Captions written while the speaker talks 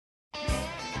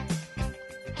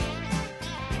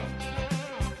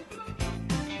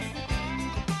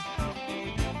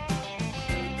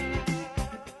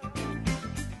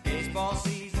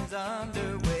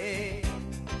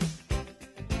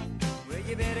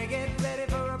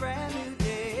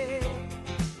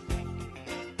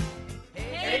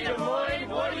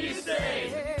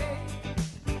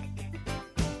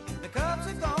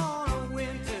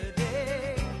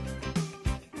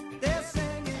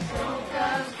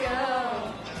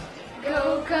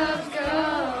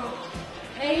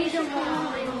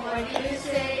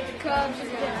Cubs are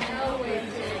gonna win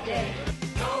today.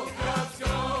 Go Cubs,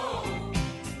 go!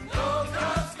 Go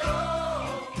Cubs, go!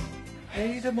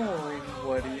 Hey Des Moines,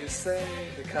 what do you say?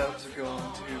 The Cubs are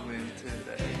going to win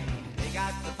today. They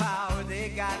got the power, they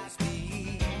got the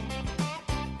speed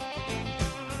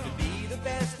to be the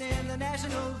best in the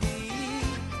National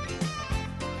League.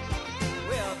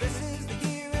 Well, this is the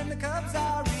year and the Cubs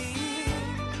are real.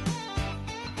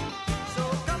 So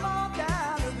come on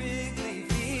down to Wrigley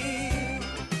Field.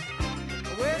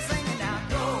 We're singing now,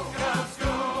 go Cubs,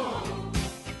 go!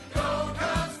 Go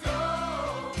Cubs, go!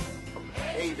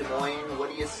 Hey Des Moines, what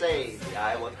do you say? The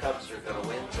Iowa Cubs are going to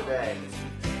win today.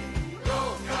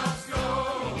 Go Cubs, go!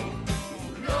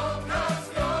 Go Cubs,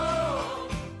 go!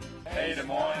 Hey Des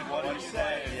Moines, what do you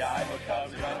say? The Iowa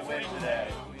Cubs are going to win today.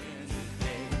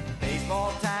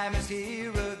 Baseball time is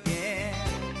here again.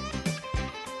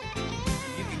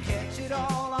 You can catch it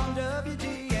all on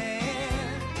WGN.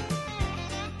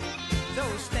 So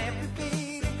stamp your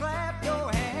feet and clap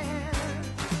your hands.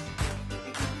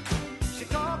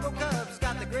 Chicago Cubs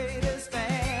got the greatest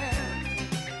fans.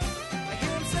 I hear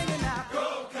them singing now.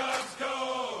 Go Cubs,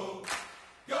 go!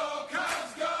 Go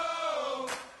Cubs, go!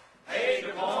 Hey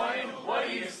Des Moines, what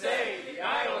do you say? The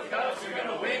Iowa Cubs are going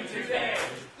to win today.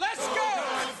 Let's go!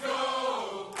 Cubs,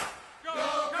 go! Go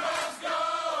Cubs,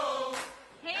 go!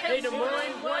 Hey Des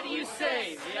Moines, what do you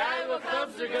say? The Iowa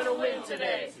Cubs are going to win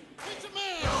today.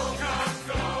 Go Cubs,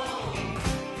 go!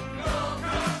 Go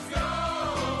Cubs, go!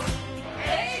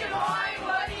 Hey Des Moines,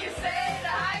 what do you say? The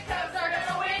High Cubs are going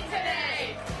to win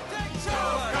today. Go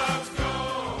Cubs, go!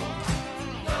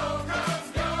 Go Cubs,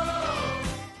 go!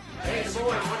 Hey Des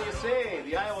Moines, what do you say?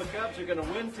 The Iowa Cubs are going to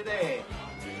win today.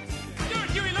 Go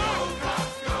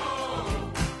Cubs, go!